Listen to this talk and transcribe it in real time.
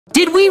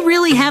Did we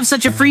really have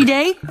such a free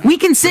day? We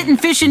can sit and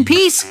fish in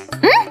peace.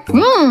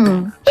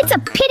 It's a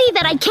pity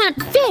that I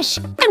can't fish.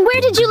 And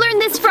where did you learn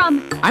this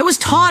from? I was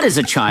taught as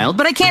a child,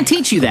 but I can't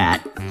teach you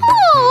that.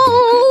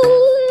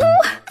 Oh.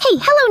 Hey,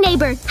 hello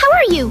neighbor. How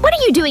are you? What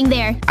are you doing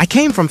there? I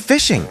came from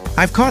fishing.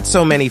 I've caught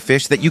so many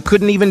fish that you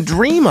couldn't even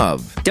dream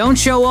of. Don't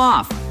show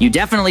off. You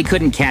definitely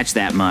couldn't catch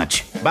that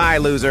much. Bye,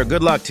 loser.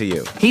 Good luck to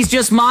you. He's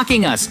just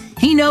mocking us.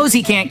 He knows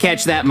he can't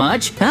catch that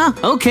much. Huh?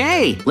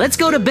 Okay, let's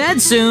go to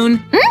bed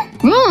soon.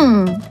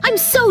 I'm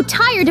so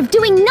tired of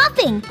doing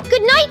nothing.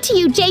 Good night to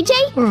you,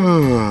 JJ.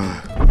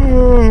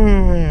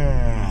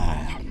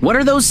 What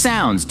are those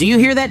sounds? Do you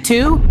hear that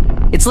too?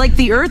 It's like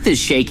the earth is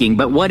shaking,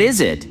 but what is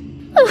it?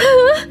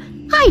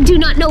 I do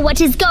not know what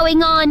is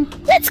going on.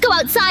 Let's go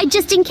outside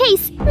just in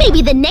case.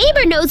 Maybe the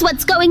neighbor knows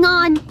what's going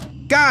on.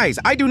 Guys,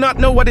 I do not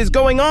know what is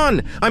going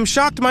on. I'm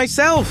shocked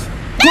myself.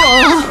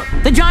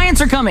 Whoa! The giants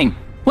are coming.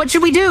 What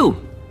should we do?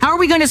 How are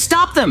we going to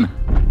stop them?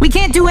 We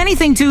can't do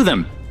anything to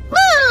them.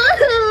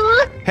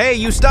 Hey,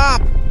 you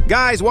stop!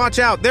 Guys, watch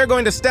out. They're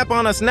going to step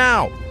on us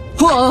now.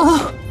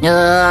 Whoa!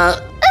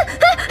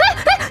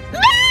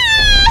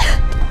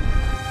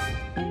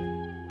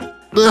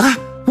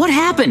 What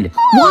happened?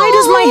 Why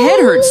does my head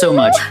hurt so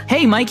much?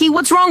 Hey, Mikey,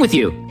 what's wrong with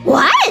you?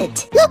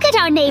 What? Look at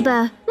our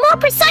neighbor. More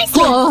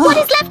precisely, what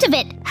is left of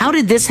it? How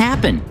did this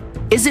happen?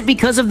 Is it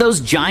because of those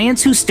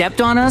giants who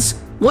stepped on us?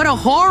 What a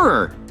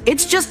horror!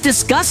 It's just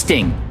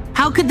disgusting.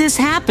 How could this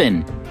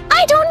happen?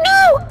 I don't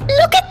know.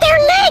 Look at their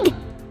leg.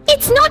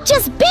 It's not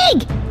just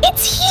big,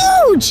 it's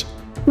huge.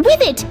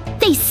 With it,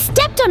 they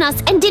stepped on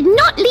us and did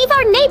not leave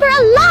our neighbor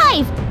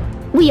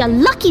alive. We are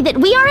lucky that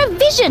we are a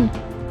vision,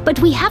 but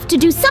we have to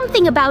do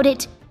something about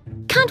it.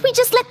 Can't we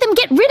just let them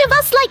get rid of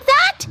us like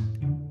that?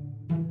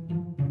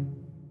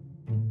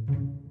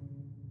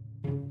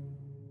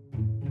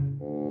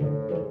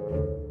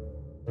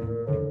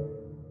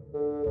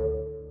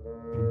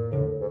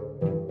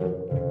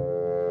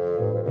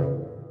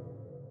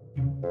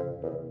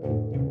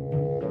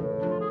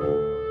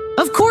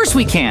 Of course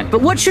we can't,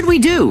 but what should we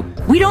do?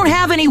 We don't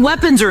have any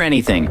weapons or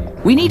anything.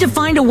 We need to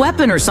find a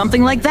weapon or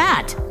something like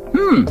that.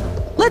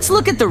 Let's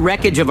look at the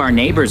wreckage of our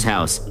neighbor's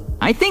house.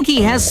 I think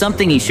he has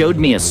something. He showed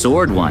me a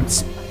sword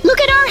once. Look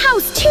at our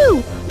house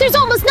too. There's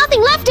almost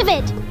nothing left of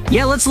it.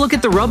 Yeah, let's look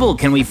at the rubble.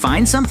 Can we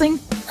find something?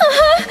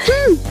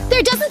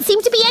 There doesn't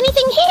seem to be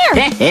anything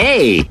here.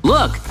 Hey,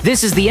 look,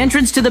 this is the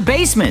entrance to the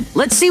basement.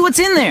 Let's see what's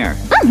in there.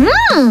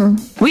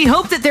 We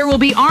hope that there will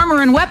be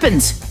armor and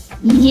weapons.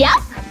 Yep.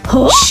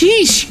 Huh?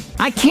 Sheesh!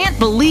 I can't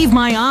believe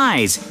my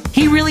eyes.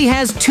 He really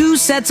has 2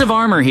 sets of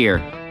armor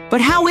here. But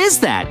how is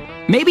that?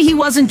 Maybe he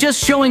wasn't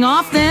just showing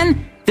off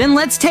then? Then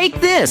let's take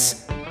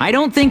this. I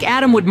don't think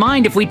Adam would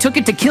mind if we took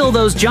it to kill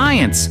those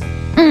giants.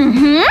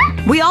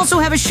 We also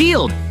have a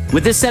shield.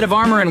 With this set of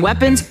armor and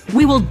weapons,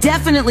 we will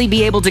definitely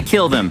be able to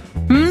kill them.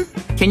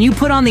 Can you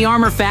put on the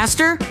armor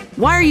faster?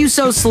 Why are you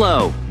so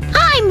slow?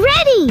 I'm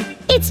ready.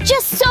 It's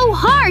just so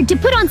hard to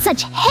put on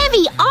such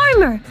heavy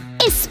armor.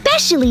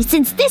 Especially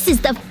since this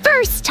is the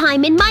first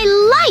time in my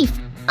life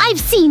I've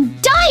seen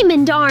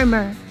diamond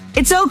armor.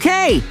 It's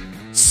okay.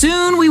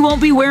 Soon we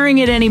won't be wearing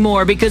it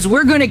anymore because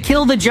we're going to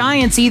kill the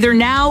giants either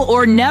now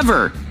or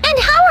never. And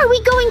how are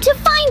we going to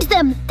find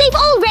them? They've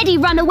already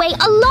run away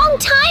a long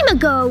time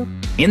ago.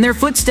 In their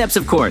footsteps,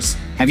 of course.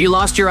 Have you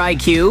lost your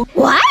IQ?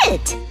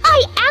 What?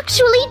 I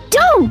actually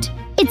don't.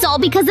 It's all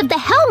because of the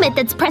helmet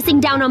that's pressing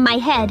down on my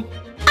head.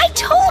 I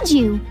told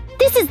you.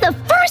 This is the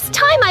first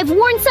time I've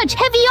worn such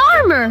heavy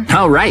armor.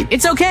 All right,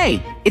 it's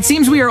okay. It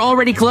seems we are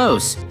already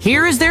close.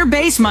 Here is their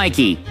base,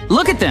 Mikey.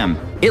 Look at them.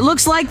 It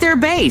looks like their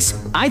base.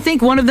 I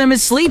think one of them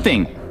is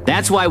sleeping.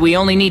 That's why we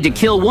only need to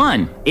kill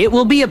one. It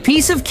will be a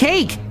piece of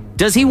cake.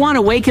 Does he want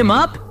to wake him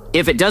up?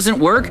 If it doesn't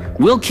work,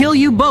 we'll kill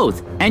you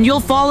both, and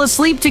you'll fall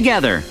asleep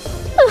together.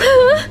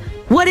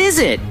 What is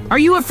it? Are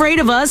you afraid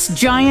of us,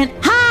 giant?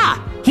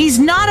 Ha! He's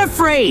not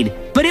afraid,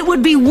 but it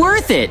would be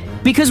worth it,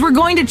 because we're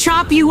going to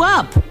chop you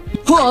up.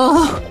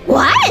 Whoa!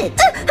 What?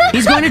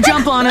 He's going to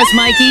jump on us,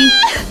 Mikey.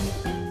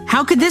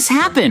 How could this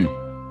happen?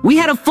 We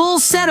had a full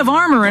set of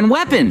armor and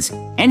weapons,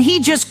 and he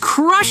just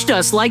crushed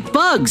us like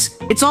bugs.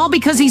 It's all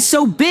because he's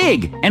so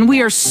big, and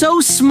we are so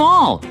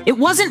small. It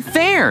wasn't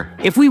fair.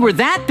 If we were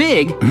that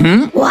big…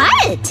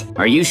 What?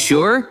 Are you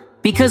sure?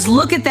 Because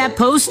look at that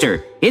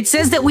poster. It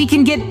says that we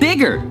can get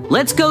bigger.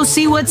 Let's go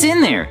see what's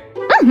in there.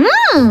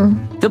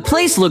 The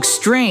place looks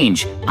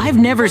strange. I've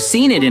never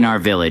seen it in our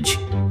village.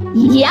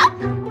 Yep.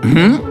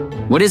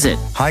 What is it?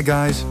 Hi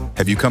guys,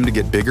 have you come to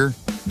get bigger?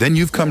 Then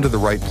you've come to the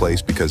right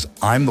place because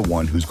I'm the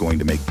one who's going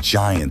to make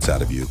giants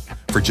out of you.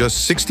 For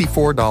just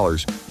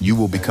 $64, you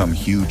will become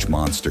huge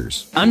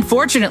monsters.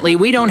 Unfortunately,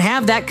 we don't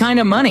have that kind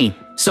of money.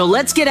 So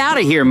let's get out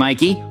of here,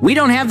 Mikey. We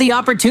don't have the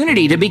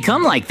opportunity to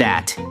become like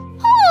that.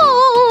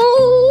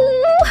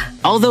 Oh.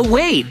 Although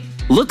wait,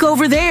 look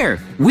over there.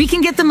 We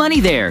can get the money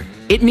there.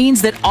 It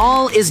means that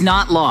all is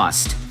not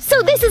lost.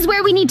 So this is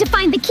where we need to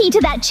find the key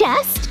to that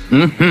chest?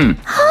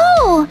 Mm-hmm.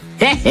 Oh!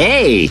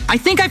 Hey! I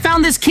think I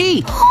found this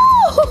key!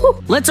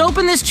 Let's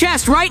open this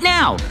chest right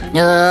now!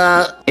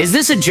 Is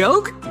this a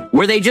joke?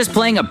 Were they just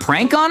playing a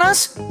prank on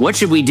us? What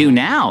should we do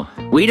now?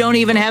 We don't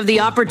even have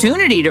the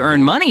opportunity to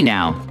earn money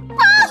now.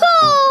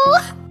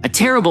 Oh! A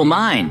terrible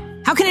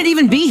mine. How can it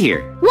even be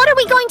here? What are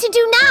we going to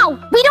do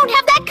now? We don't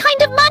have that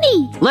kind of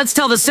money! Let's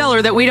tell the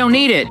seller that we don't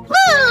need it.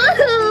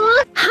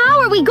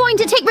 How are we going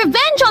to take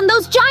revenge on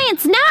those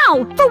giants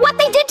now? For what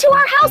they did to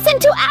our house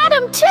and to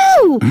Adam,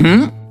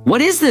 too!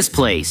 What is this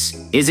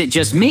place? Is it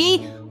just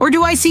me? Or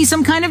do I see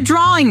some kind of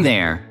drawing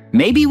there?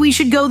 Maybe we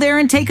should go there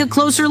and take a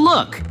closer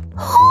look.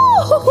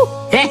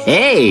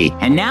 Hey!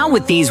 And now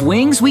with these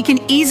wings, we can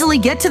easily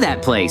get to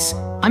that place.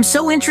 I'm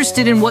so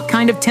interested in what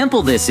kind of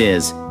temple this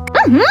is.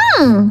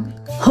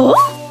 Huh?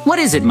 What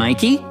is it,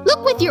 Mikey?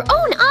 Look with your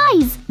own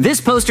eyes! This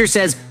poster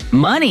says,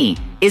 money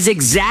is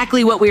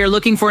exactly what we are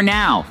looking for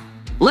now.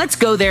 Let's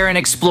go there and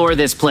explore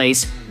this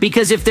place,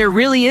 because if there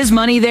really is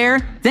money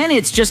there, then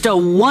it's just a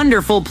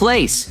wonderful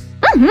place.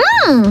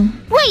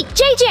 Wait,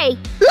 JJ!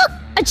 Look!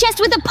 A chest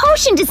with a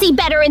potion to see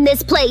better in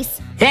this place!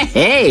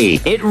 Hey!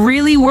 It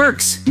really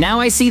works. Now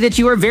I see that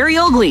you are very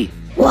ugly.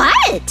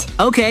 What?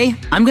 Okay,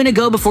 I'm gonna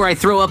go before I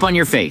throw up on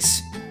your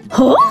face.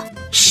 Huh?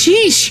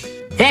 Sheesh!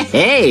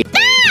 Hey!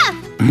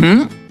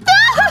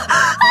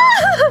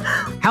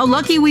 How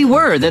lucky we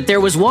were that there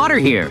was water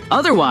here.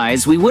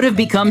 Otherwise, we would have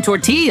become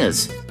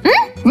tortillas.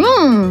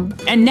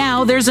 And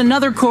now there's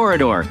another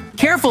corridor.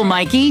 Careful,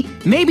 Mikey.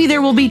 Maybe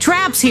there will be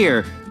traps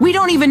here. We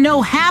don't even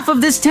know half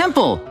of this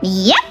temple.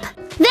 Yep!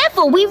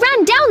 Therefore, we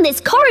ran down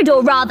this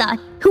corridor rather.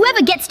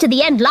 Whoever gets to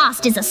the end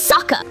last is a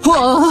sucker.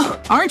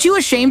 Aren't you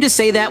ashamed to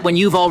say that when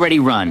you've already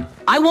run?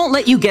 I won't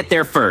let you get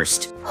there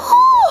first.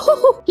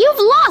 You've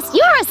lost!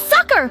 You're a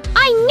sucker!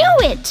 I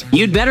knew it!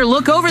 You'd better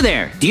look over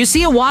there. Do you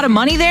see a wad of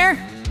money there?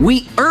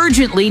 We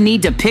urgently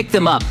need to pick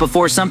them up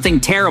before something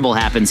terrible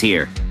happens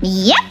here.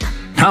 Yep!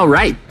 All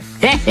right.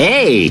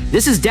 Hey!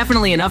 This is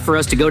definitely enough for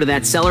us to go to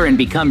that cellar and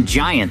become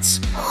giants.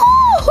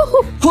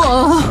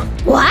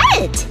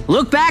 What?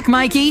 Look back,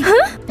 Mikey.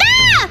 Huh?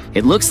 Ah!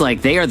 It looks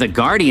like they are the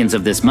guardians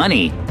of this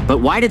money. But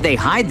why did they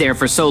hide there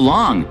for so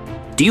long?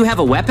 Do you have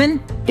a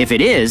weapon? If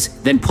it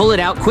is, then pull it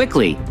out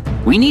quickly.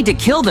 We need to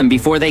kill them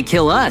before they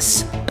kill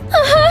us.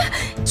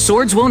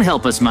 Swords won't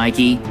help us,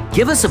 Mikey.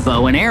 Give us a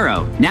bow and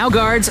arrow. Now,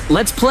 guards,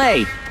 let's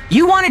play.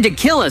 You wanted to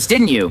kill us,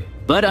 didn't you?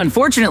 But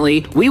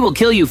unfortunately, we will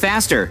kill you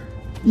faster.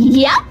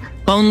 Yep.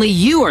 Only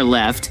you are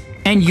left,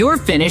 and you're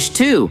finished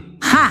too.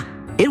 Ha!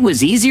 It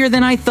was easier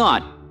than I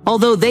thought.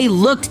 Although they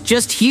looked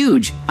just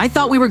huge. I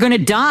thought we were gonna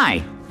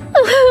die.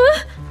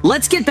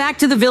 Let's get back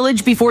to the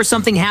village before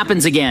something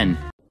happens again.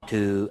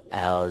 2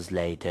 hours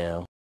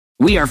later.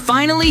 We are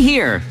finally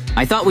here.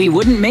 I thought we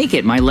wouldn't make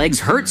it. My legs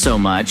hurt so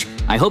much.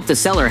 I hope the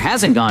seller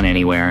hasn't gone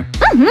anywhere.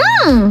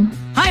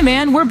 Hi,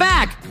 man. We're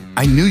back.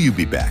 I knew you'd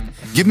be back.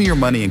 Give me your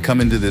money and come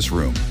into this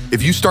room.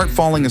 If you start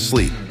falling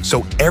asleep,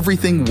 so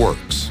everything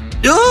works.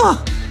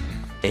 Ugh!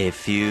 A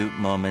few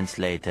moments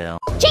later.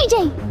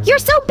 JJ, you're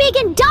so big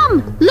and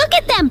dumb! Look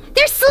at them!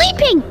 They're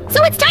sleeping!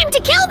 So it's time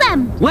to kill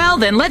them! Well,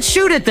 then let's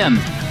shoot at them.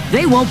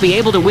 They won't be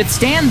able to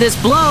withstand this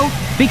blow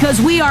because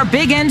we are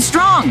big and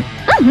strong.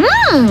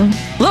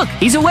 Look,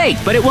 he's awake,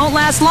 but it won't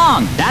last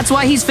long. That's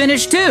why he's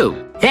finished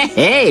too.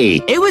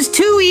 Hey, it was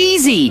too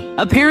easy.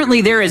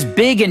 Apparently they're as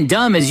big and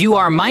dumb as you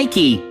are,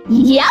 Mikey.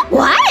 Yep.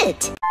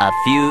 What? A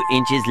few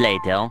inches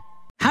later.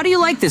 How do you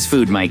like this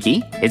food,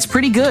 Mikey? It's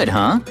pretty good,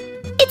 huh?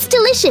 It's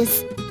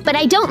delicious, but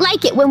I don't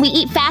like it when we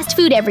eat fast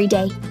food every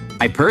day.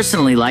 I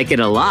personally like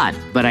it a lot,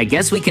 but I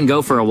guess we can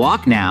go for a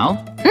walk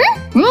now.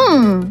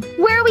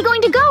 Where are we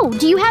going to go?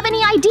 Do you have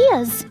any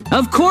ideas?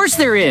 Of course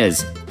there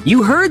is.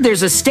 You heard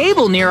there's a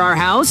stable near our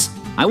house.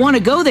 I want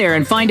to go there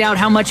and find out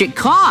how much it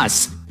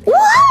costs.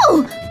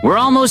 Whoa! We're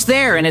almost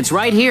there, and it's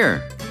right here.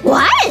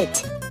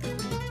 What?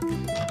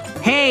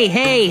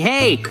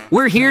 Hey,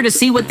 we're here to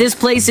see what this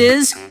place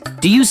is.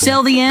 Do you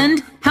sell the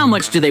end? How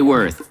much do they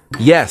worth?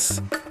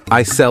 Yes,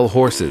 I sell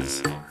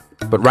horses.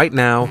 But right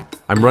now,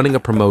 I'm running a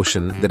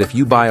promotion that if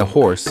you buy a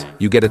horse,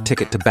 you get a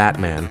ticket to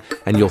Batman,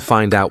 and you'll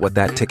find out what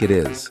that ticket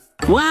is.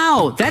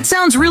 Wow, that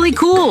sounds really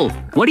cool.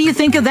 What do you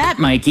think of that,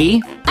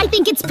 Mikey? I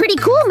think it's pretty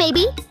cool,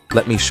 maybe.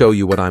 Let me show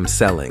you what I'm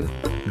selling.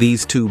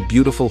 These 2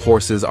 beautiful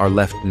horses are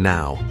left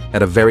now,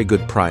 at a very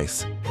good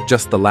price.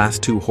 Just the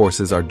last 2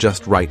 horses are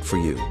just right for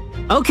you.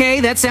 Okay,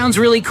 that sounds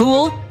really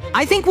cool.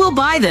 I think we'll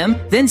buy them,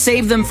 then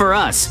save them for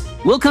us.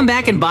 We'll come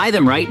back and buy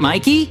them, right,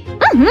 Mikey?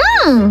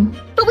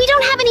 But we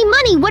don't have any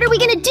money. What are we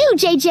gonna do,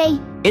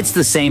 JJ? It's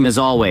the same as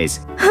always.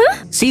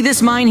 Huh? See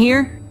this mine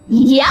here?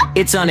 Yep.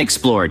 It's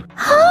unexplored.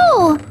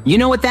 Oh! You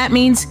know what that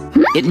means?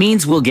 It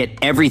means we'll get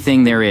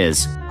everything there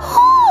is.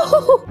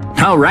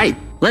 All right,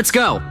 let's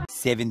go.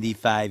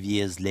 75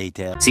 years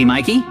later. See,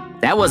 Mikey?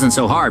 That wasn't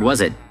so hard, was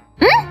it?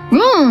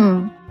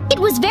 It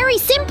was very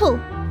simple.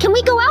 Can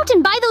we go out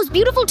and buy those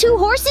beautiful 2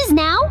 horses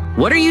now?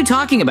 What are you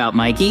talking about,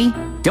 Mikey?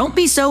 Don't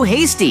be so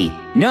hasty.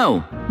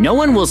 No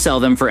one will sell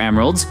them for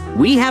emeralds.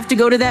 We have to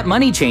go to that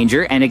money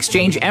changer and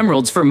exchange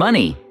emeralds for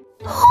money.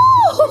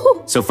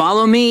 So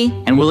follow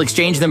me, and we'll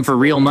exchange them for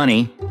real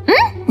money.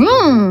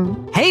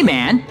 Hey,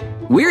 man,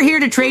 we're here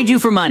to trade you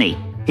for money.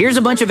 Here's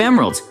a bunch of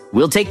emeralds.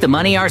 We'll take the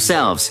money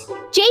ourselves.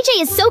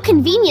 JJ is so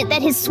convenient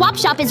that his swap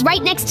shop is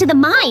right next to the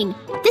mine.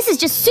 This is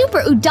just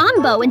super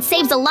udonbo and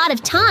saves a lot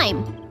of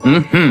time.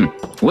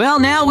 Well,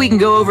 now we can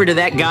go over to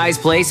that guy's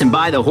place and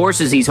buy the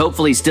horses he's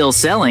hopefully still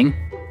selling.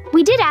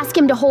 We did ask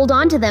him to hold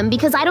on to them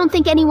because I don't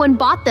think anyone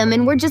bought them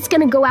and we're just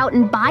gonna go out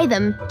and buy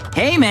them.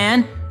 Hey,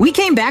 man, we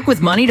came back with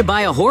money to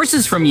buy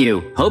horses from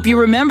you. Hope you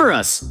remember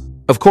us.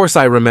 Of course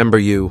I remember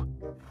you.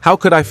 How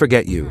could I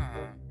forget you?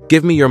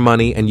 Give me your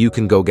money and you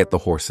can go get the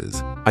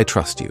horses. I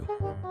trust you.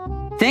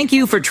 Thank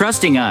you for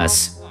trusting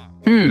us.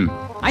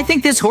 I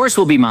think this horse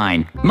will be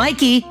mine.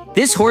 Mikey,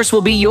 this horse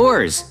will be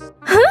yours.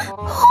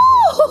 Huh?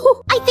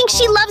 I think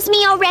she loves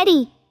me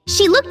already.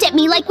 She looked at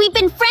me like we've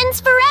been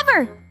friends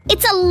forever.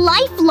 It's a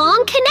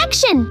lifelong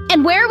connection.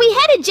 And where are we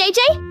headed,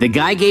 JJ? The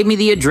guy gave me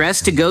the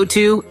address to go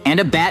to and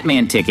a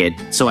Batman ticket,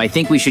 so I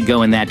think we should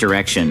go in that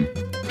direction.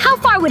 How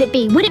far would it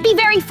be? Would it be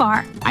very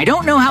far? I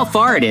don't know how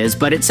far it is,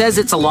 but it says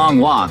it's a long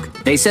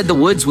walk. They said the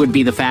woods would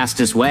be the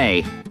fastest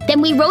way. Then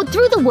we rode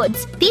through the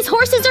woods. These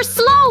horses are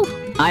slow.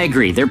 I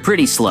agree, they're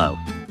pretty slow.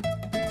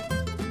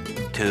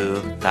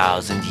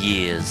 2,000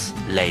 years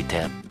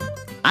later.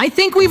 I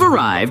think we've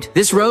arrived.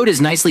 This road is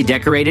nicely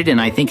decorated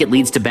and I think it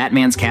leads to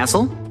Batman's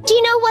castle. Do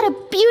you know what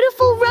a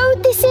beautiful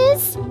road this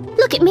is?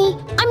 Look at me.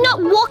 I'm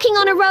not walking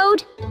on a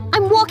road.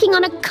 I'm walking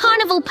on a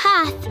carnival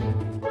path.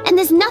 And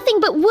there's nothing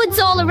but woods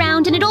all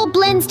around and it all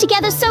blends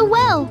together so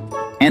well.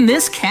 And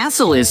this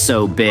castle is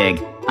so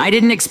big. I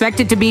didn't expect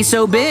it to be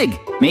so big.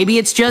 Maybe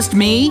it's just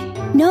me?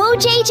 No,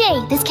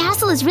 JJ. This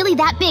castle is really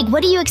that big.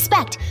 What do you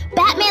expect?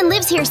 Batman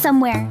lives here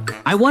somewhere.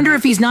 I wonder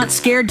if he's not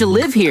scared to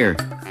live here.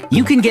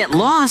 You can get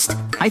lost.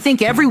 I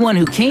think everyone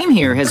who came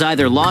here has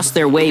either lost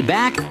their way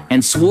back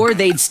and swore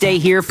they'd stay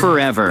here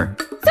forever.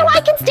 So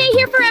I can stay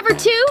here forever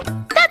too?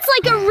 That's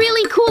like a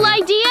really cool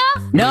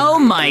idea. No,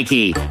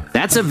 Mikey.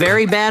 That's a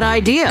very bad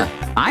idea.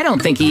 I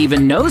don't think he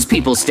even knows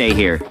people stay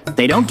here.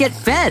 They don't get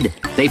fed.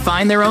 They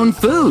find their own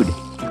food.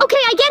 Okay,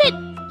 I get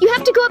it. You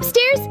have to go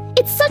upstairs?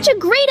 It's such a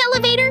great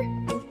elevator.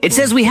 It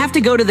says we have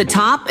to go to the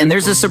top and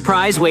there's a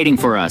surprise waiting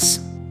for us.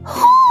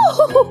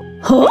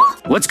 Huh?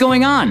 What's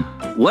going on?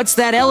 What's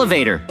that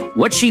elevator?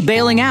 What's she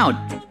bailing out?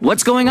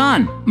 What's going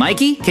on?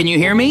 Mikey, can you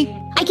hear me?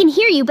 I can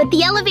hear you, but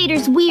the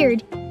elevator's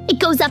weird. It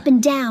goes up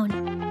and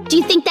down. Do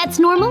you think that's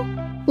normal?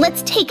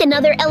 Let's take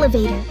another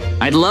elevator.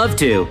 I'd love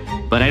to,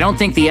 but I don't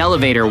think the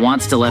elevator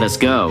wants to let us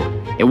go.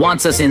 It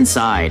wants us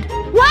inside.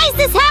 Why is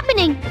this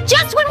happening?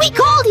 Just when we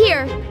called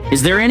here!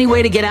 Is there any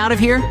way to get out of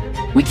here?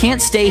 We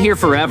can't stay here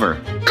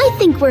forever. I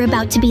think we're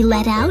about to be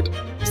let out.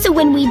 So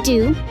when we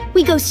do,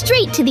 we go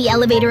straight to the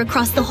elevator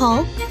across the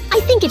hall. I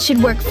think it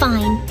should work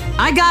fine.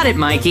 I got it,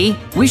 Mikey.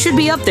 We should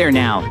be up there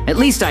now. At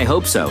least I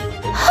hope so.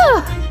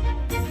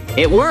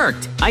 It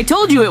worked. I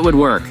told you it would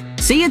work.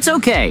 See, it's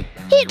okay.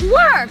 It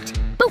worked!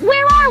 But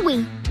where are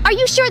we? Are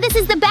you sure this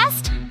is the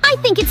best? I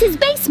think it's his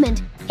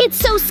basement. It's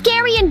so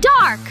scary and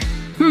dark.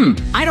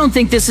 I don't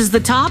think this is the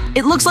top.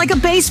 It looks like a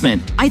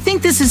basement. I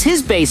think this is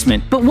his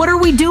basement. But what are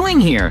we doing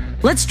here?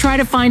 Let's try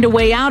to find a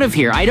way out of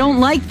here. I don't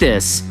like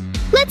this.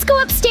 Let's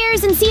go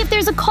upstairs and see if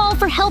there's a call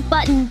for help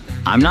button.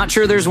 I'm not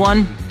sure there's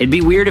one. It'd be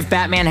weird if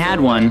Batman had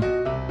one.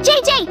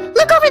 JJ,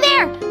 look over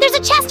there! There's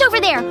a chest over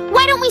there.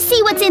 Why don't we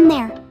see what's in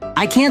there?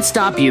 I can't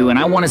stop you, and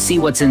I want to see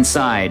what's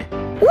inside.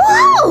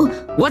 Whoa!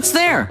 What's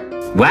there?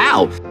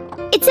 Wow!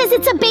 It says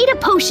it's a beta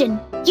potion.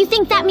 You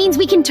think that means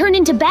we can turn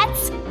into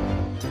bats?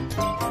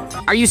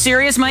 Are you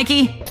serious,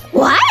 Mikey?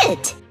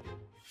 What?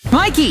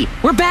 Mikey,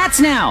 we're bats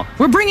now!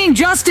 We're bringing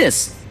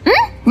justice!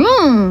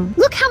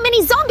 Look how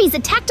many zombies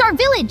attacked our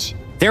village.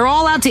 They're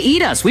all out to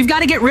eat us. We've got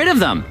to get rid of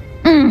them.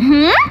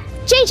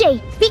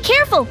 JJ, be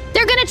careful.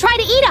 They're gonna try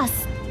to eat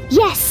us.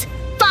 Yes,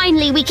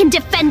 finally we can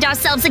defend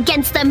ourselves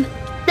against them.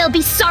 They'll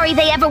be sorry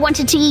they ever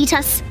wanted to eat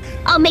us.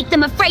 I'll make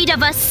them afraid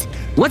of us.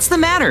 What's the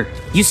matter?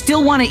 You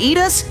still want to eat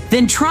us?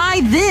 Then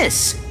try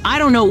this! I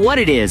don't know what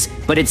it is,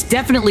 but it's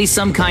definitely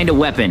some kind of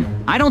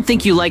weapon. I don't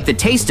think you like the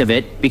taste of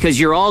it, because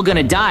you're all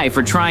gonna die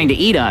for trying to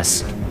eat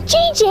us.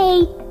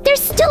 JJ,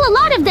 there's still a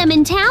lot of them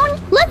in town.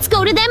 Let's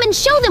go to them and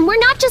show them we're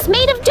not just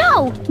made of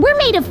dough. We're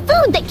made of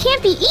food that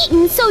can't be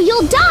eaten, so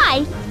you'll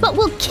die. But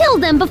we'll kill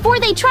them before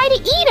they try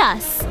to eat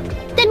us.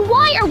 Then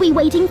why are we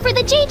waiting for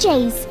the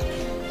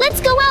JJs? Let's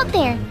go out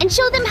there and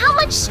show them how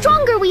much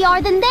stronger we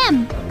are than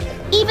them.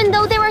 Even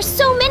though there are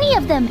so many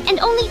of them and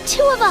only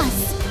 2 of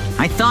us.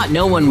 I thought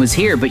no one was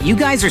here, but you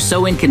guys are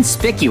so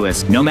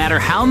inconspicuous. No matter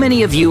how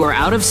many of you are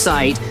out of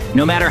sight,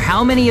 no matter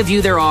how many of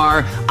you there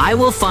are, I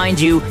will find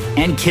you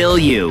and kill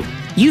you.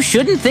 You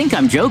shouldn't think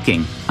I'm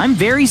joking. I'm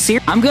very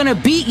serious. I'm gonna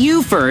beat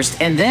you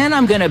first, and then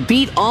I'm gonna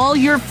beat all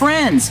your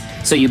friends.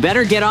 So you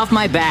better get off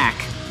my back.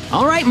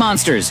 All right,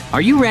 monsters,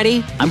 are you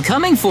ready? I'm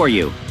coming for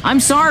you. I'm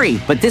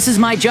sorry, but this is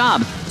my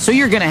job, so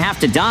you're gonna have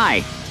to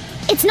die.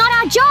 It's not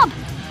our job.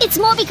 It's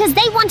more because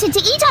they wanted to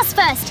eat us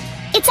first.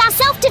 It's our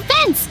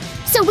self-defense.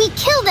 So we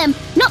kill them,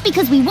 not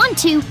because we want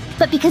to,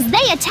 but because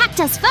they attacked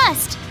us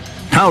first.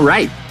 All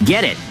right,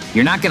 get it.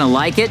 You're not gonna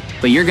like it,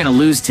 but you're gonna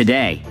lose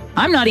today.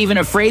 I'm not even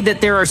afraid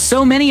that there are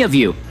so many of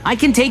you. I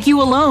can take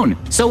you alone,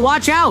 so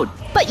watch out.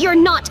 But you're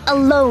not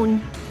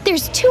alone.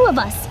 There's 2 of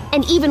us,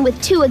 and even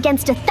with 2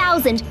 against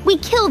 1,000, we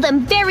kill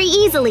them very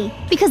easily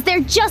because they're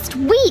just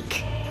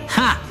weak.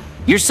 Ha!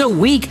 You're so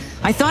weak.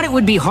 I thought it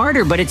would be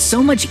harder, but it's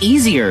so much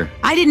easier.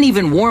 I didn't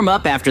even warm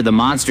up after the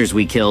monsters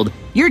we killed.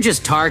 You're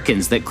just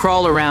Tarkans that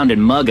crawl around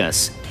and mug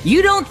us.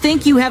 You don't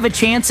think you have a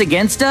chance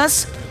against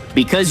us?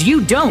 Because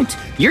you don't.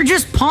 You're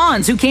just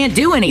pawns who can't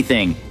do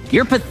anything.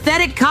 You're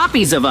pathetic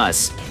copies of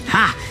us.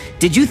 Ha!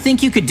 Did you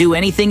think you could do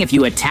anything if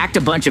you attacked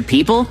a bunch of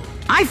people?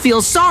 I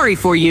feel sorry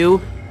for you,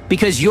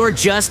 because you're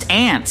just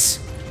ants.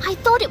 I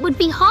thought it would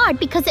be hard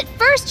because at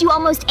first you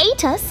almost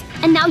ate us,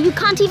 and now you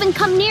can't even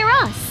come near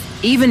us.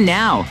 Even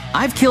now,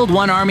 I've killed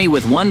one army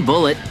with 1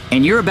 bullet,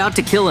 and you're about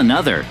to kill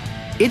another.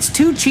 It's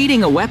 2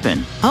 cheating a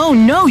weapon. Oh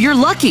no, you're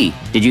lucky!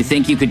 Did you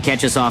think you could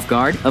catch us off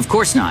guard? Of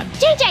course not.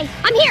 JJ,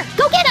 I'm here!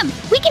 Go get him!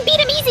 We can beat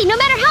him easy no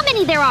matter how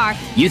many there are!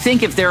 You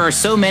think if there are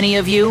so many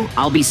of you,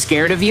 I'll be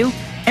scared of you?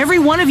 Every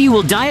one of you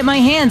will die at my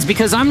hands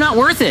because I'm not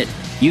worth it.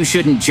 You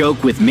shouldn't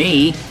joke with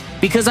me,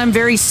 because I'm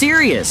very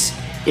serious.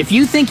 If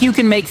you think you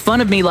can make fun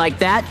of me like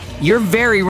that, you're very